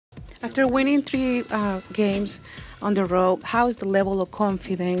After winning three games on the road, how is the level of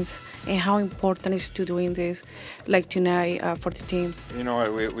confidence and how important is to doing this like tonight for the team? You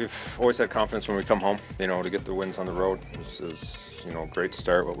know, we've always had confidence when we come home, you know, to get the wins on the road. This is, you know, great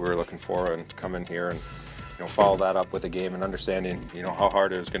start, what we were looking for, and to come in here and, you know, follow that up with a game and understanding, you know, how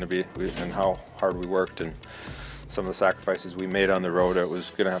hard it was going to be and how hard we worked and some of the sacrifices we made on the road. It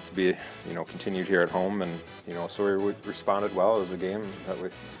was going to have to be, you know, continued here at home, and, you know, so we responded well. It was a game that we,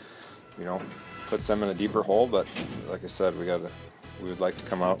 you know, puts them in a deeper hole, but like I said, we would like to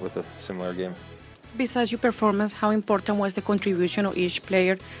come out with a similar game. Besides your performance, how important was the contribution of each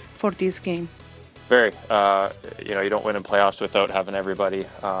player for this game? Very. You know, you don't win in playoffs without having everybody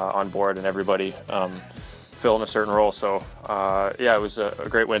on board and everybody filling a certain role. So, yeah, it was a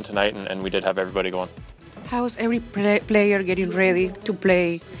great win tonight, and we did have everybody going. How is every player getting ready to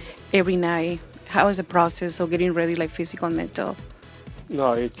play every night? How is the process of getting ready, like physical and mental?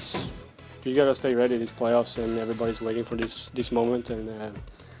 No, you gotta stay ready. These playoffs, and everybody's waiting for this moment, and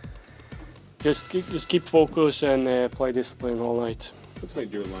just keep focused and play discipline all night. Let's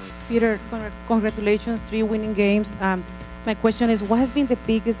make your line. Peter, congratulations, 3 winning games. My question is, what has been the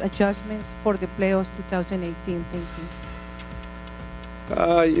biggest adjustments for the playoffs 2018? Thank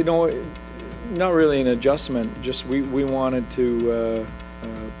you. You know, not really an adjustment. Just we wanted to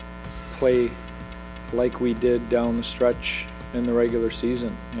play like we did down the stretch in the regular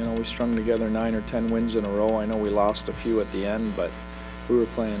season. You know, we strung together 9 or 10 wins in a row. I know we lost a few at the end, but we were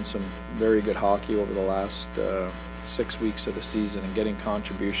playing some very good hockey over the last 6 weeks of the season and getting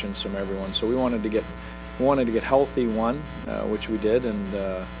contributions from everyone. So we wanted to get healthy, which we did, and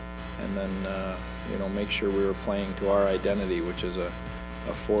then you know, make sure we were playing to our identity, which is a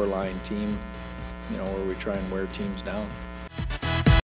 4-line team, you know, where we try and wear teams down.